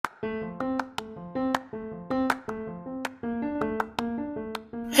Hey,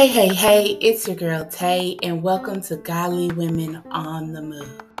 it's your girl Tay, and welcome to Godly Women on the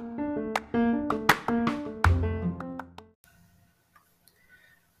Move.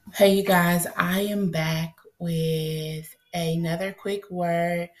 Hey, you guys, I am back with another quick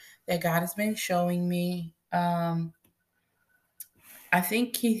word that God has been showing me. I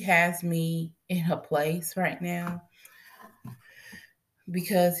think He has me in a place right now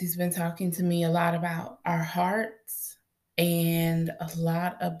because He's been talking to me a lot about our hearts and a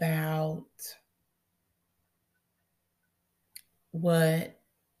lot about what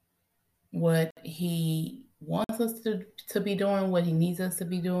he wants us to be doing, what he needs us to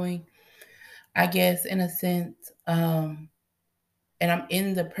be doing, I guess, in a sense. And I'm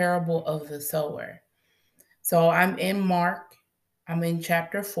in the parable of the sower. So I'm in Mark, I'm in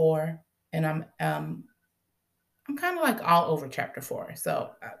chapter 4, and I'm kind of like all over chapter 4.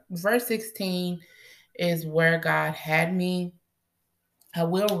 So verse 16 is where God had me. I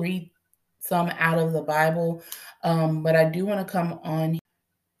will read some out of the Bible, but I do want to come on.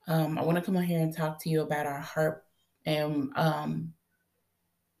 I want to come on here and talk to you about our heart and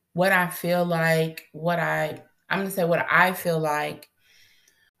what I feel like, I'm going to say what I feel like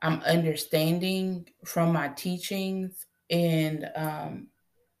I'm understanding from my teachings, and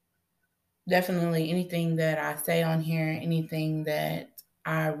definitely anything that I say on here, anything that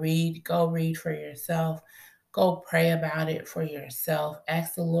I read, go read for yourself. Go pray about it for yourself.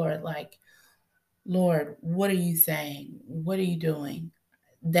 Ask the Lord, like, Lord, what are you saying? What are you doing?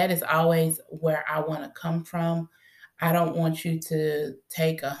 That is always where I want to come from. I don't want you to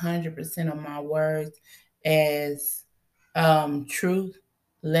take 100% of my words as truth.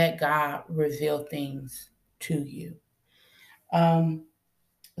 Let God reveal things to you. Um,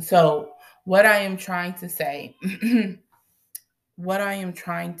 so, what I am trying to say, what I am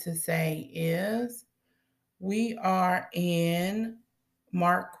trying to say is, we are in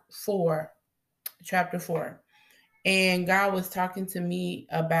Mark 4, chapter 4. And God was talking to me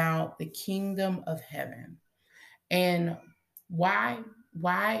about the kingdom of heaven. And why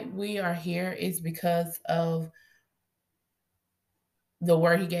we are here is because of the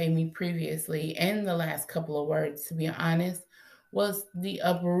word he gave me previously, and the last couple of words, to be honest, was the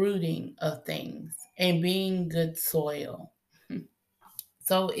uprooting of things and being good soil.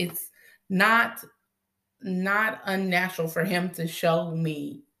 So it's not not unnatural for him to show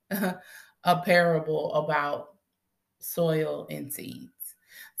me a parable about soil and seeds.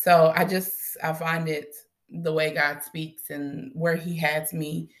 So I find it, the way God speaks and where he has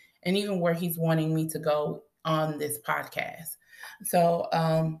me, and even where he's wanting me to go on this podcast.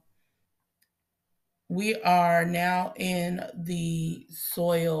 So we are now in the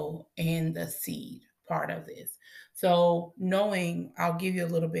soil and the seed part of this. So knowing, I'll give you a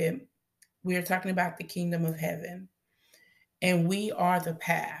little bit. We are talking about the kingdom of heaven, and we are the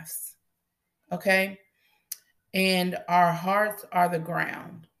paths. Okay. And our hearts are the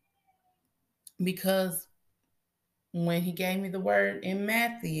ground, because when he gave me the word in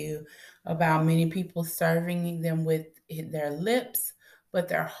Matthew about many people serving them with their lips, but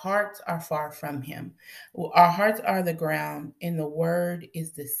their hearts are far from him. Well, our hearts are the ground, and the word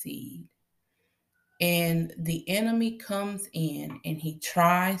is the seed. And the enemy comes in and he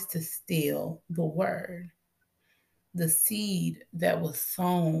tries to steal the word, the seed that was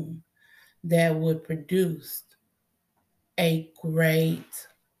sown, that would produce a great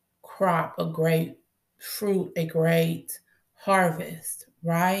crop, a great fruit, a great harvest,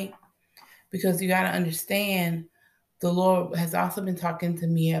 right? Because you got to understand, the Lord has also been talking to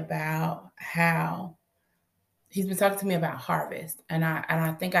me about how he's been talking to me about harvest. And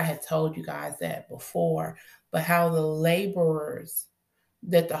I think I had told you guys that before, but how the laborers,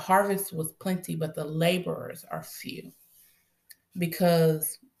 that the harvest was plenty, but the laborers are few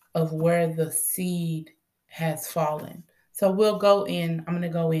because of where the seed has fallen. So we'll go in. I'm going to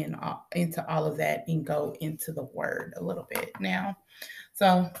go in into all of that and go into the word a little bit now.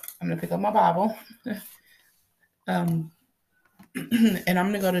 So I'm going to pick up my Bible, um, and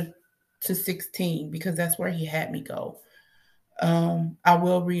I'm going to go to 16 because that's where he had me go. I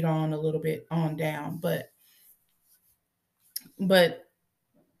will read on a little bit on down, but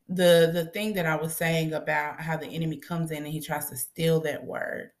the thing that I was saying about how the enemy comes in and he tries to steal that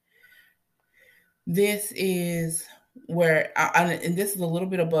word. This is where and this is a little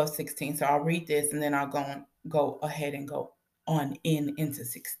bit above 16, so I'll read this and then I'll go ahead and go on into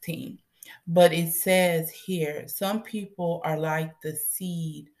 16. But it says here, some people are like the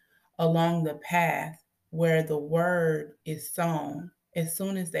seed along the path where the word is sown. As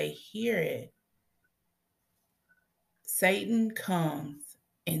soon as they hear it, Satan comes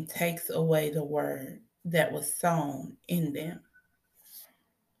and takes away the word that was sown in them.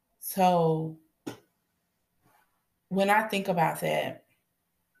 So when I think about that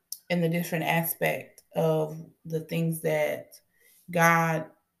and the different aspect of the things that God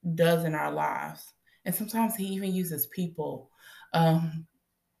does in our lives, and sometimes He even uses people. Um,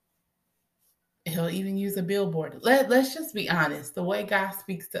 he'll even use a billboard. Let's just be honest. The way God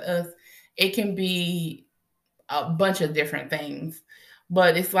speaks to us, it can be a bunch of different things.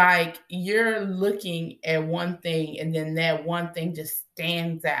 But it's like you're looking at one thing and then that one thing just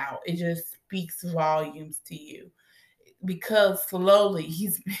stands out. It just speaks volumes to you because slowly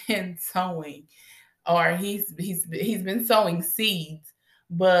he's been sowing or he's been sowing seeds,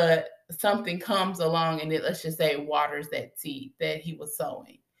 but something comes along and it, let's just say, waters that seed that he was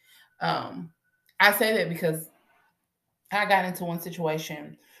sowing. Um, I say that because I got into one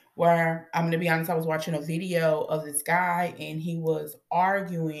situation where I'm going to be honest, I was watching a video of this guy and he was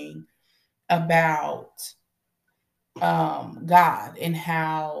arguing about God and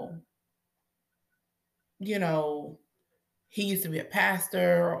how, you know, he used to be a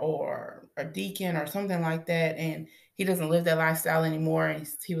pastor or a deacon or something like that. And he doesn't live that lifestyle anymore. And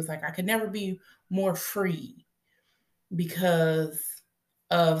he was like, I could never be more free because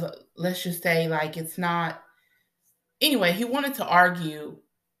of, let's just say, like, it's not. Anyway, he wanted to argue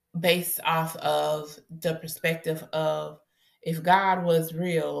based off of the perspective of if God was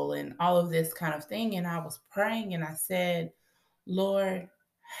real and all of this kind of thing. And I was praying and I said, Lord,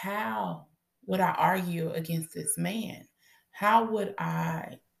 how would I argue against this man? How would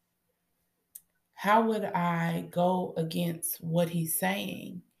I how would I go against what he's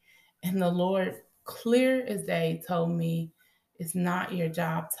saying? And the Lord, clear as day, told me it's not your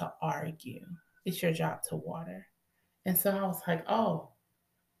job to argue. It's your job to water. And so I was like, oh,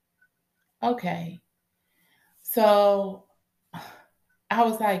 okay. So I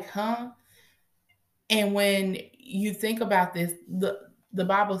was like, huh? And when you think about this, the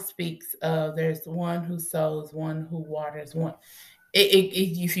Bible speaks of there's one who sows, one who waters, one.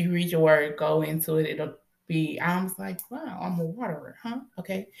 If you read your word, go into it, it'll be. I was like, wow, I'm a waterer, huh?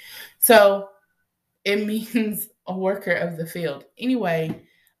 Okay, so it means a worker of the field. Anyway,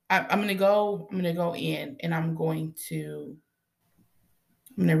 I'm gonna go. I'm gonna go in, and I'm gonna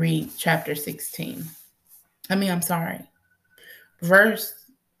read chapter 16. I'm sorry, verse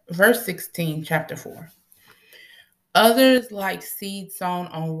verse 16, chapter 4. Others, like seed sown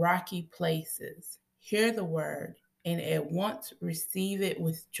on rocky places, hear the word and at once receive it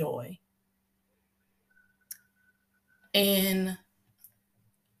with joy. And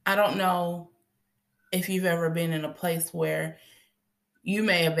I don't know if you've ever been in a place where you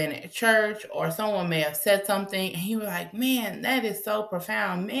may have been at church or someone may have said something and you were like, man, that is so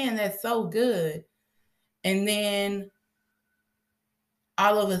profound. Man, that's so good. And then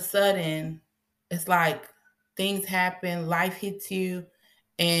all of a sudden, it's like things happen, life hits you,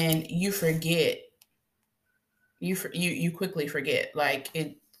 and you forget. You quickly forget. Like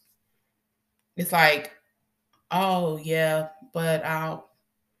it's like, oh yeah, but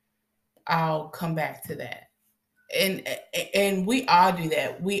I'll come back to that. And and we all do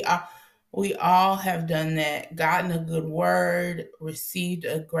that. We all have done that. Gotten a good word, received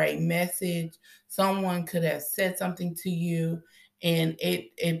a great message. Someone could have said something to you, and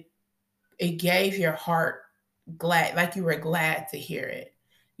it gave your heart glad, like you were glad to hear it.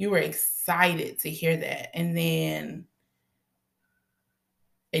 You were excited to hear that, and then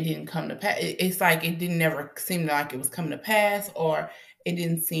it didn't come to pass. It's like it didn't never seem like it was coming to pass, or it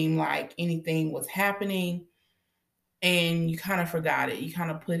didn't seem like anything was happening, and you kind of forgot it. You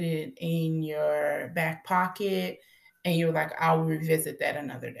kind of put it in your back pocket, and you're like, I'll revisit that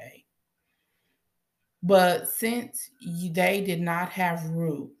another day. But since they did not have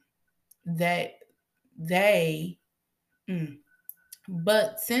root, that they, mm,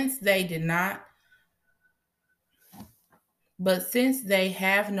 but since they did not, but since they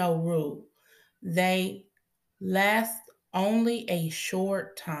have no root, they last only a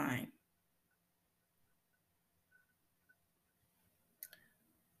short time.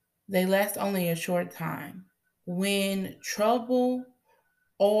 They last only a short time. When trouble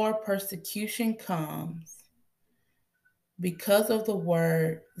or persecution comes, because of the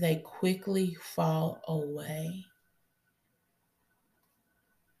word, they quickly fall away.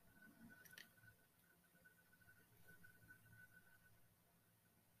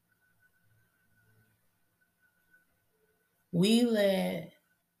 We let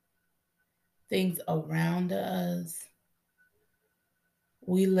things around us,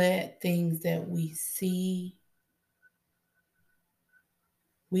 we let things that we see,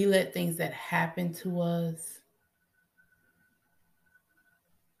 we let things that happen to us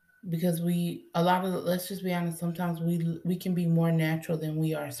because let's just be honest, sometimes we can be more natural than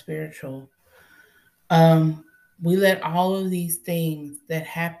we are spiritual. Um, we let all of these things that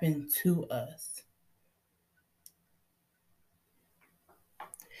happen to us,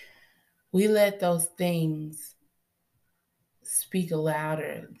 we let those things speak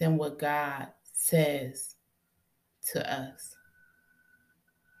louder than what God says to us.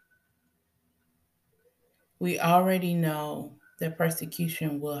 We already know that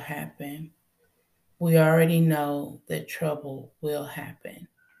persecution will happen. We already know that trouble will happen.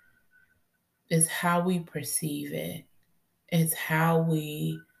 It's how we perceive it, it's how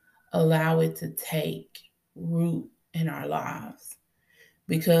we allow it to take root in our lives.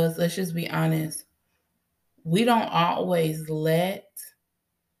 Because let's just be honest, we don't always let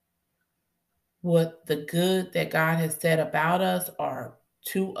what the good that God has said about us or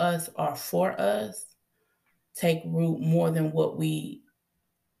to us or for us take root more than what we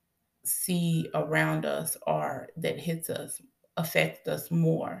see around us or that hits us, affects us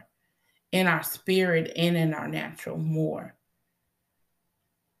more in our spirit and in our natural more.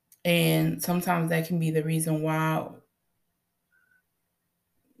 And sometimes that can be the reason why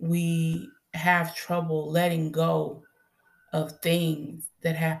we have trouble letting go of things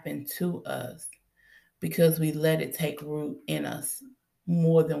that happen to us because we let it take root in us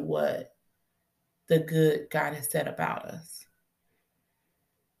more than what the good God has said about us.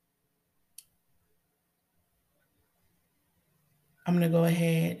 I'm going to go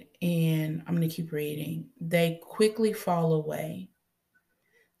ahead and I'm going to keep reading. They quickly fall away.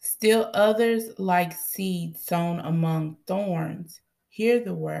 Still others, like seed sown among thorns, hear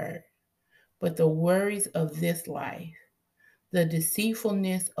the word, but the worries of this life, the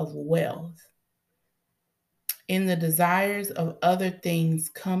deceitfulness of wealth, and the desires of other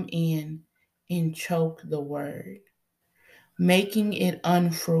things come in and choke the word, making it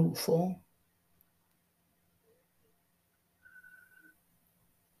unfruitful.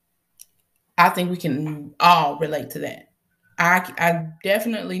 I think we can all relate to that. I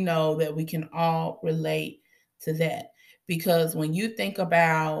definitely know that we can all relate to that because when you think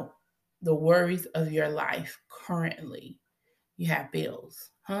about the worries of your life currently, you have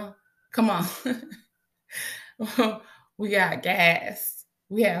bills, huh? Come on. We got gas,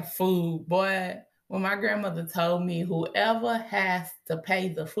 we have food. Boy, when my grandmother told me whoever has to pay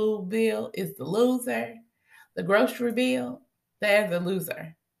the food bill is the loser, the grocery bill, they're the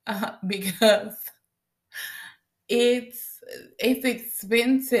loser. Because it's it's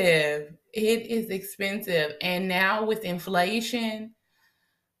expensive. It is expensive. And now with inflation,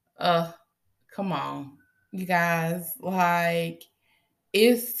 uh come on. You guys, like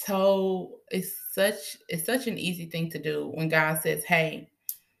it's such an easy thing to do when God says, "Hey,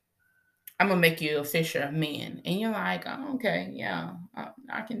 I'm gonna make you a fisher of men," and you're like, "Oh, okay, yeah,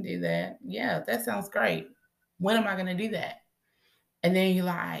 I can do that. Yeah, that sounds great. When am I gonna do that?" And then you're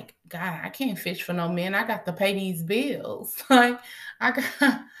like, "God, I can't fish for no men. I got to pay these bills. Like, I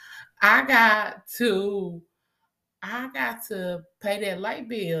got, I got to, I got to pay that light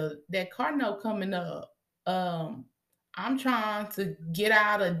bill, that car note coming up. Um, I'm trying to get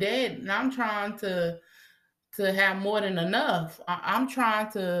out of debt, and I'm trying to have more than enough. I'm trying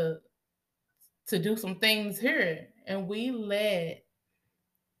to do some things here, and we let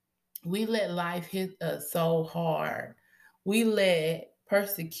life hit us so hard. We let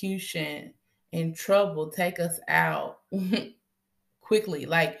persecution and trouble take us out quickly.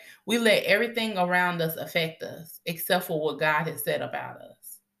 Like we let everything around us affect us except for what God has said about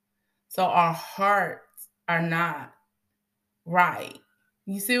us. So our hearts are not right.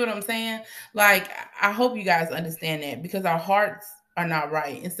 You see what I'm saying? Like I hope you guys understand that because our hearts are not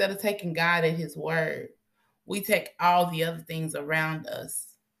right. Instead of taking God at his word, we take all the other things around us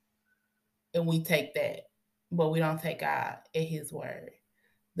and we take that, but we don't take God at his word.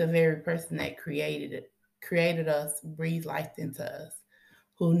 The very person that created us, breathed life into us,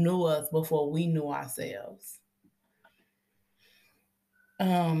 who knew us before we knew ourselves.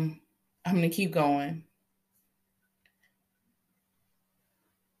 I'm gonna keep going.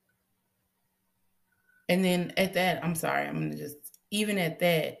 And then at that, I'm sorry, I'm gonna just even at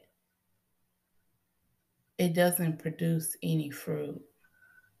that, it doesn't produce any fruit.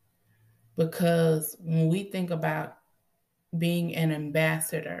 Because when we think about being an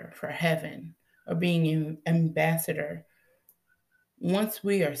ambassador for heaven or being an ambassador, once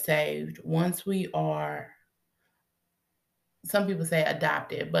we are saved, once we are, some people say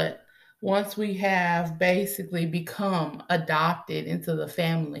adopted, but once we have basically become adopted into the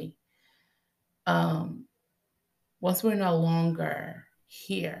family, um, once we're no longer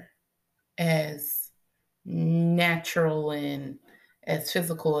here as natural and as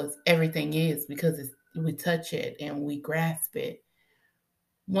physical as everything is, because we touch it and we grasp it.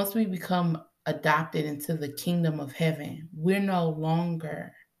 Once we become adopted into the kingdom of heaven, we're no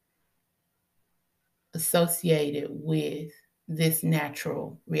longer associated with this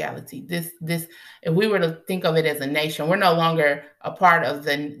natural reality. This if we were to think of it as a nation, we're no longer a part of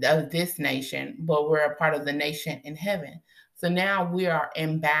this nation, but we're a part of the nation in heaven. So now we are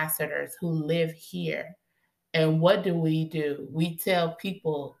ambassadors who live here. And what do? We tell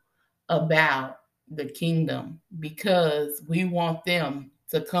people about the kingdom because we want them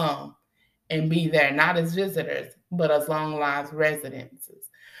to come and be there, not as visitors, but as long lives residences.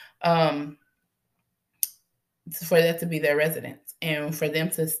 Um, for that to be their residence and for them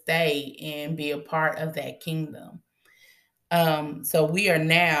to stay and be a part of that kingdom. So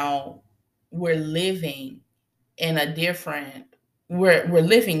we're living in a different, we're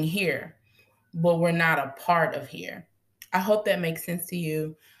living here, but we're not a part of here. I hope that makes sense to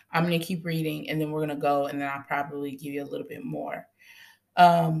you. I'm going to keep reading and then we're going to go and then I'll probably give you a little bit more.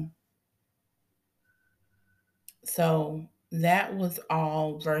 Um, so that was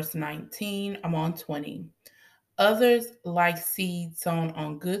all verse 19. I'm on 20. Others, like seed sown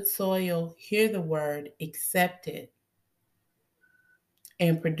on good soil, hear the word, accept it,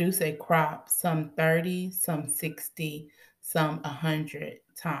 and produce a crop, some 30, some 60, some 100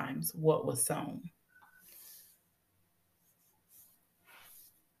 times what was sown.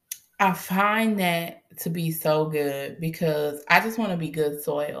 I find that to be so good because I just want to be good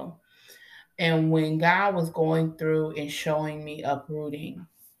soil. And when God was going through and showing me uprooting,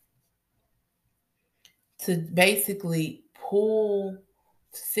 to basically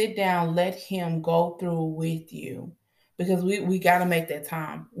sit down, let Him go through with you. Because we got to make that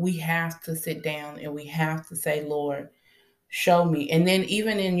time. We have to sit down and we have to say, Lord, show me. And then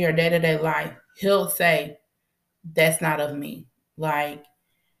even in your day to day life, He'll say, that's not of me. Like,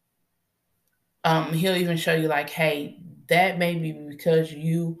 He'll even show you, like, hey, that may be because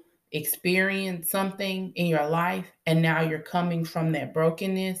you experienced something in your life and now you're coming from that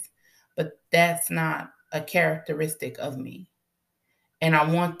brokenness, but that's not a characteristic of me. And I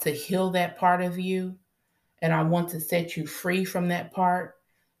want to heal that part of you and I want to set you free from that part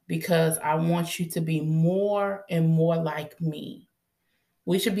because I want you to be more and more like me.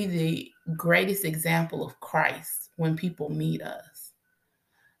 We should be the greatest example of Christ when people meet us.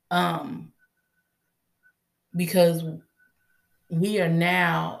 Um, because we are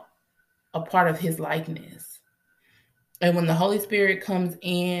now a part of His likeness. And when the Holy Spirit comes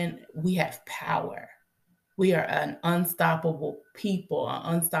in, we have power. We are an unstoppable people,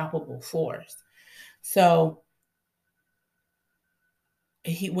 an unstoppable force. So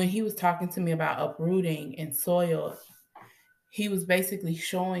when he was talking to me about uprooting and soil, he was basically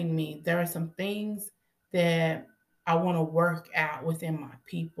showing me there are some things that I want to work out within my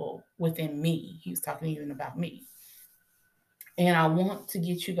people, within me. He was talking even about me. And I want to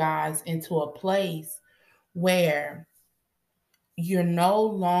get you guys into a place where you're no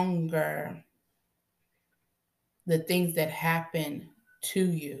longer the things that happen to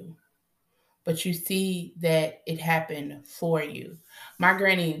you, but you see that it happened for you. My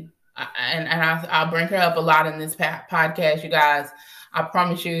granny, I'll bring her up a lot in this podcast, you guys. I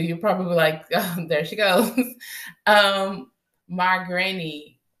promise you, you're probably like, oh, there she goes. My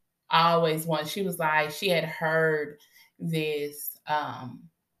granny always wanted, she was like, she had heard this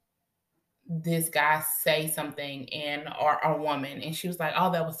this guy say something and or a woman, and she was like,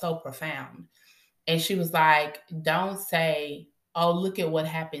 oh, that was so profound. And she was like, don't say, oh, look at what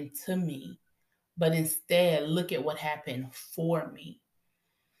happened to me, but instead look at what happened for me.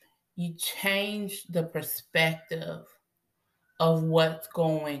 You change the perspective of what's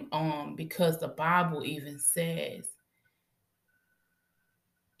going on because the Bible even says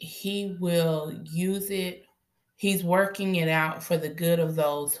He will use it, He's working it out for the good of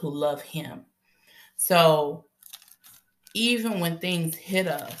those who love Him. So even when things hit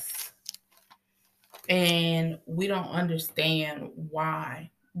us and we don't understand why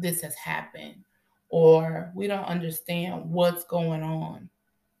this has happened, or we don't understand what's going on,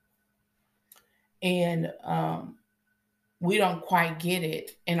 and we don't quite get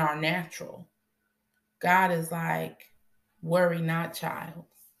it in our natural, God is like, worry not, child.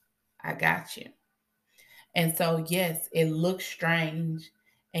 I got you. And so, yes, it looks strange.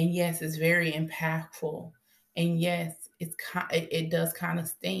 And yes, it's very impactful. And yes, it does kind of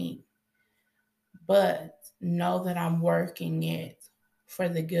sting. But know that I'm working it for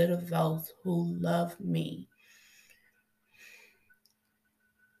the good of those who love me.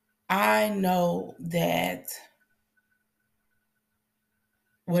 I know that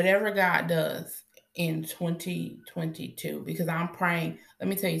whatever God does, in 2022 because I'm praying. Let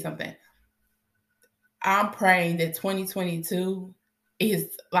me tell you something. I'm praying that 2022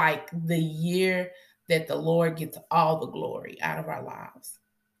 is like the year that the Lord gets all the glory out of our lives.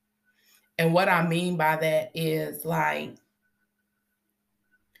 And what I mean by that is like,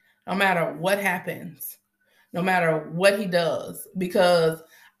 no matter what happens, no matter what he does, because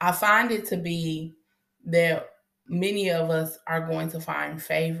I find it to be that many of us are going to find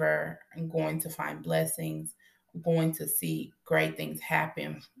favor and going to find blessings, going to see great things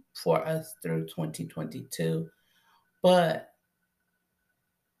happen for us through 2022. But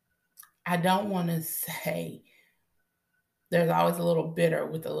I don't want to say there's always a little bitter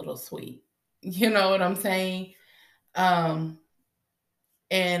with a little sweet. You know what I'm saying? Um,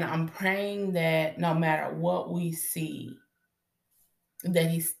 and I'm praying that no matter what we see,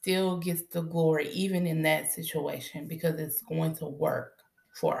 that he still gets the glory even in that situation because it's going to work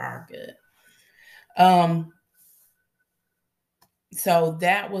for our good. Um so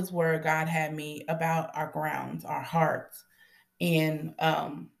that was where God had me about our grounds, our hearts, and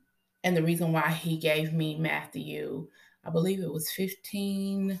the reason why he gave me Matthew, I believe it was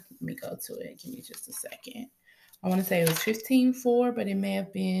 15. Let me go to it. Give me just a second. I want to say it was 15:4, but it may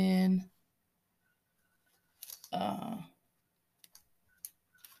have been uh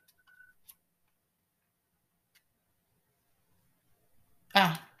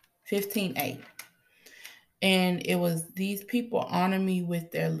 15:8. And it was, these people honor me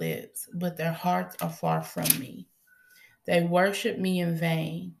with their lips, but their hearts are far from me. They worship me in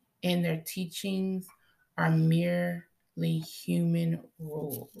vain, and their teachings are merely human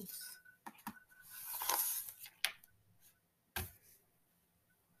rules.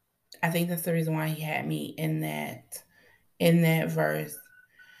 I think that's the reason why he had me in that verse.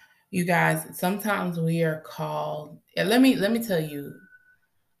 You guys, sometimes we are called. Let me tell you.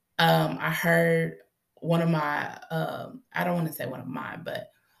 I heard one of my. I don't want to say one of mine,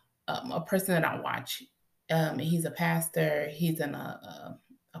 but a person that I watch. He's a pastor. He's an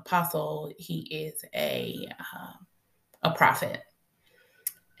apostle. He is a prophet.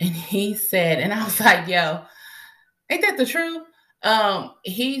 And he said, and I was like, "Yo, ain't that the truth?"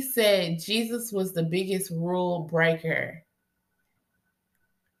 He said Jesus was the biggest rule breaker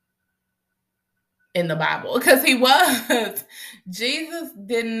in the Bible because he was. Jesus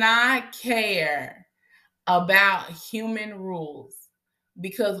did not care about human rules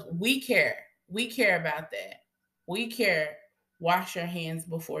because we care. We care about that. We care. Wash your hands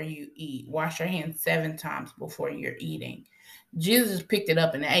before you eat. Wash your hands 7 times before you're eating. Jesus picked it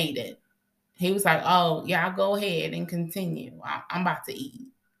up and ate it. He was like, "Oh, yeah, I'll go ahead and continue. I'm about to eat."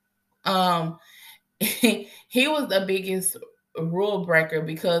 Um, he was the biggest rule breaker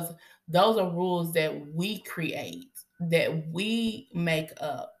because those are rules that we create, that we make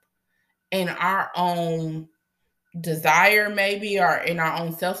up in our own desire, maybe, or in our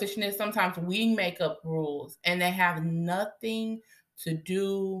own selfishness. Sometimes we make up rules and they have nothing to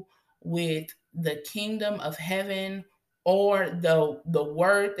do with the kingdom of heaven or the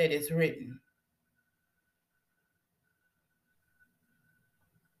word that is written.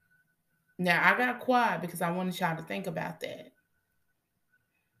 Now, I got quiet because I wanted y'all to think about that.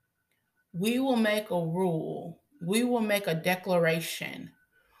 We will make a rule, we will make a declaration,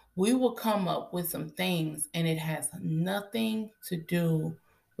 we will come up with some things, and it has nothing to do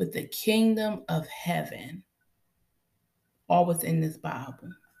with the kingdom of heaven or what's in this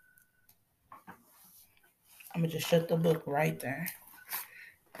Bible. I'm gonna just shut the book right there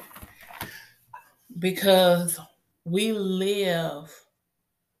because we live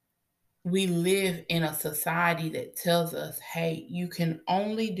we live in a society that tells us, hey, you can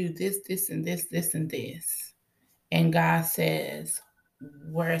only do this, this, and this, this, and this. And God says,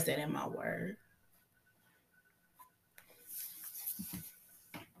 where is that in my word?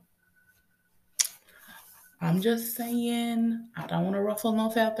 I'm just saying, I don't want to ruffle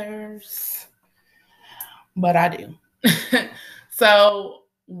no feathers, but I do. So,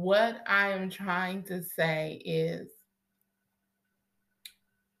 what I am trying to say is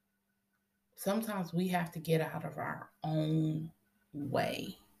sometimes we have to get out of our own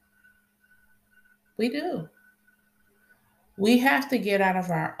way. We do. We have to get out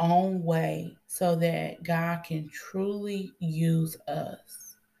of our own way so that God can truly use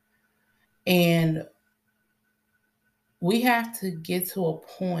us. And we have to get to a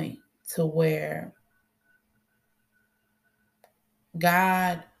point to where,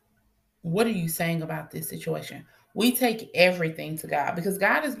 God, what are you saying about this situation? We take everything to God because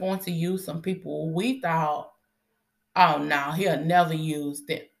God is going to use some people we thought, oh no, he'll never use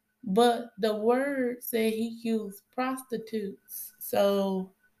them. But the word said he used prostitutes.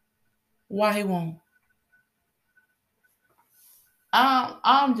 So why he won't?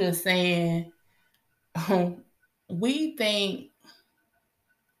 I'm just saying, we think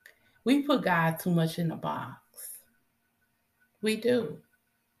we put God too much in a box. We do.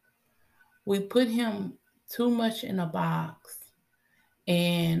 We put him too much in a box,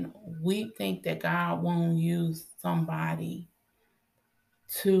 and we think that God won't use somebody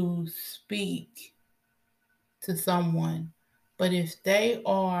to speak to someone. But if they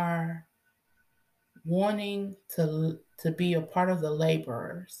are wanting to be a part of the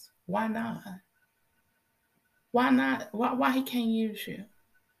laborers, why not? Why not? Why he can't use you?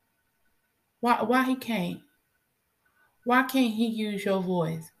 Why he can't? Why can't he use your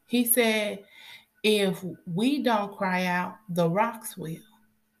voice? He said, if we don't cry out, the rocks will.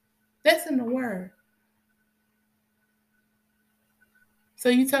 That's in the word. So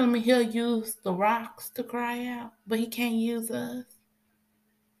you telling me he'll use the rocks to cry out, but he can't use us?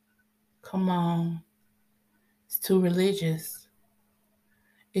 Come on. It's too religious.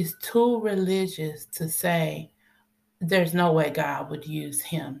 It's too religious to say there's no way God would use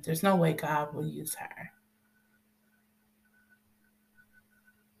him. There's no way God will use her.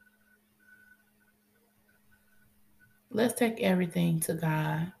 Let's take everything to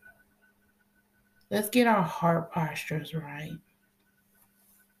God. Let's get our heart postures right.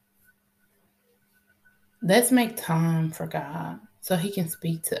 Let's make time for God so he can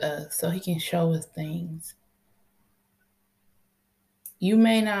speak to us, so he can show us things. You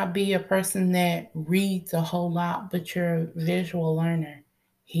may not be a person that reads a whole lot, but you're a visual learner.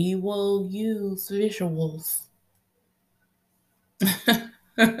 He will use visuals.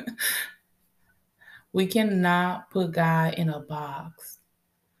 We cannot put God in a box.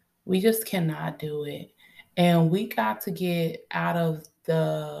 We just cannot do it. And we got to get out of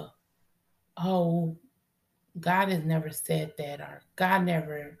the, oh, God has never said that, or God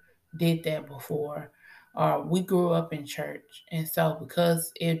never did that before, or we grew up in church. And so,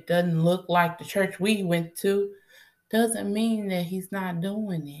 because it doesn't look like the church we went to, doesn't mean that he's not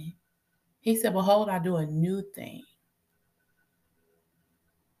doing it. He said, behold, I do a new thing.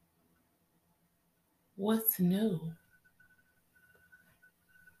 What's new?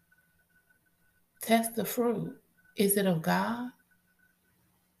 Test the fruit. Is it of God?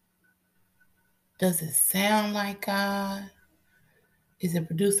 Does it sound like God? Is it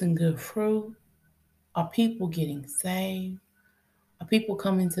producing good fruit? Are people getting saved? Are people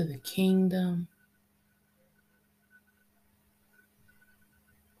coming to the kingdom?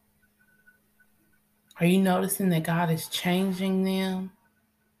 Are you noticing that God is changing them?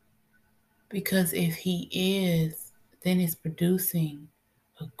 Because if he is, then it's producing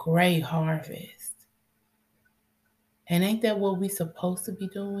a great harvest. And ain't that what we supposed to be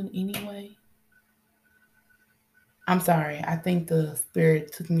doing anyway? I'm sorry, I think the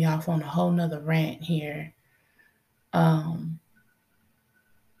spirit took me off on a whole nother rant here. Um,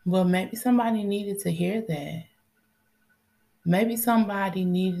 well, maybe somebody needed to hear that. Maybe somebody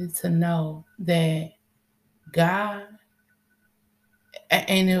needed to know that God,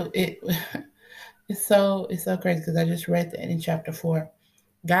 and it's so crazy because I just read that in chapter 4.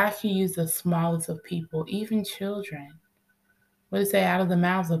 God can use the smallest of people, even children. What did it say? Out of the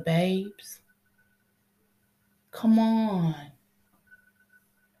mouths of babes? Come on.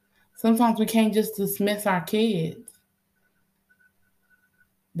 Sometimes we can't just dismiss our kids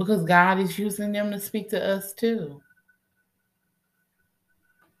because God is using them to speak to us too.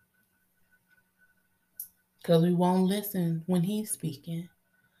 Because we won't listen when He's speaking.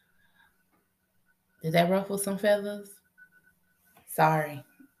 Did that ruffle some feathers? Sorry.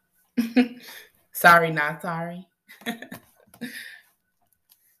 Sorry, not sorry.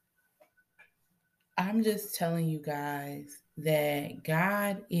 I'm just telling you guys that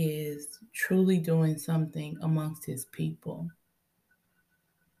God is truly doing something amongst His people.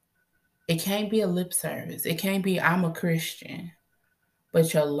 It can't be a lip service. It can't be, I'm a Christian,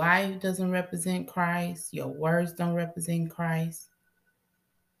 but your life doesn't represent Christ. Your words don't represent Christ.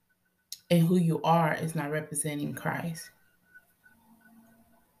 And who you are is not representing Christ.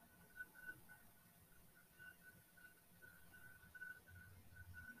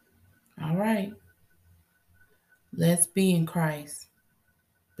 All right. Let's be in Christ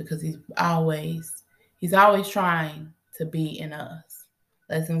because he's always trying to be in us.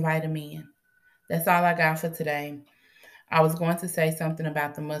 Let's invite him in. That's all I got for today. I was going to say something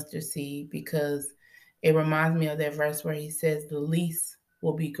about the mustard seed because it reminds me of that verse where he says the least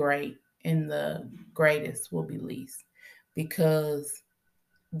will be great and the greatest will be least, because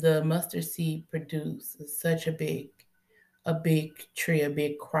the mustard seed produces such a big tree, a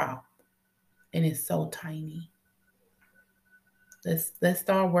big crop, and it's so tiny. Let's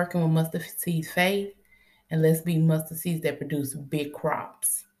start working with mustard seed faith, And let's be mustard seeds that produce big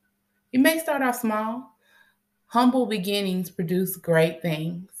crops. You may start off small. Humble beginnings produce great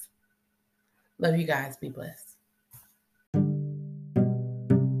things. Love you guys. Be blessed.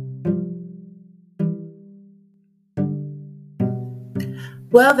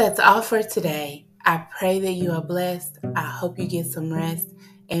 Well, that's all for today. I pray that you are blessed. I hope you get some rest,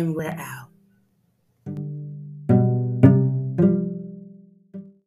 and we're out.